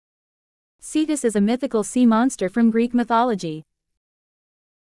Cetus is a mythical sea monster from Greek mythology.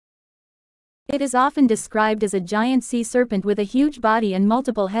 It is often described as a giant sea serpent with a huge body and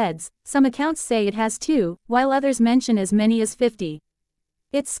multiple heads. Some accounts say it has 2, while others mention as many as 50.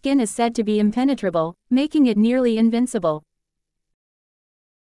 Its skin is said to be impenetrable, making it nearly invincible.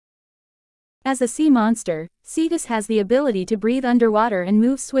 As a sea monster, Cetus has the ability to breathe underwater and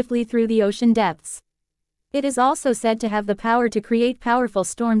move swiftly through the ocean depths. It is also said to have the power to create powerful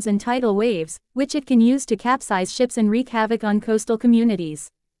storms and tidal waves, which it can use to capsize ships and wreak havoc on coastal communities.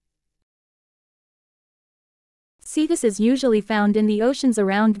 Cetus is usually found in the oceans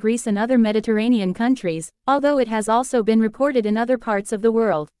around Greece and other Mediterranean countries, although it has also been reported in other parts of the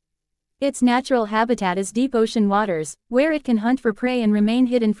world. Its natural habitat is deep ocean waters, where it can hunt for prey and remain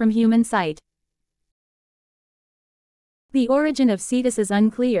hidden from human sight. The origin of Cetus is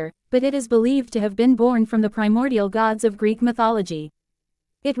unclear, but it is believed to have been born from the primordial gods of Greek mythology.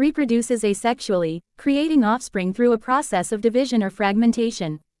 It reproduces asexually, creating offspring through a process of division or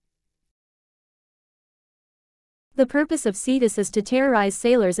fragmentation. The purpose of Cetus is to terrorize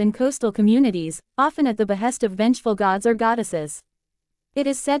sailors and coastal communities, often at the behest of vengeful gods or goddesses. It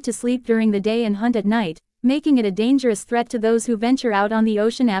is said to sleep during the day and hunt at night, making it a dangerous threat to those who venture out on the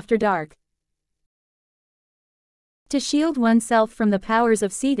ocean after dark. To shield oneself from the powers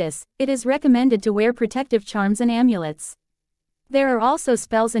of Cetus, it is recommended to wear protective charms and amulets. There are also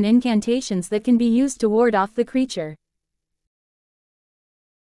spells and incantations that can be used to ward off the creature.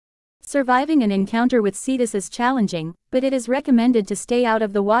 Surviving an encounter with Cetus is challenging, but it is recommended to stay out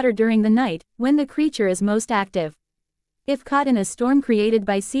of the water during the night, when the creature is most active. If caught in a storm created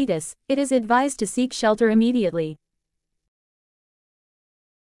by Cetus, it is advised to seek shelter immediately.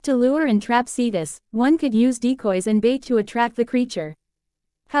 To lure and trap Cetus, one could use decoys and bait to attract the creature.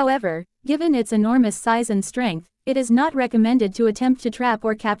 However, given its enormous size and strength, it is not recommended to attempt to trap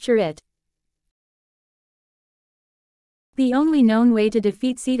or capture it. The only known way to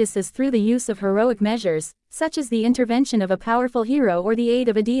defeat Cetus is through the use of heroic measures, such as the intervention of a powerful hero or the aid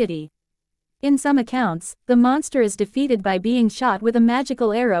of a deity. In some accounts, the monster is defeated by being shot with a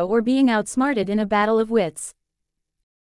magical arrow or being outsmarted in a battle of wits.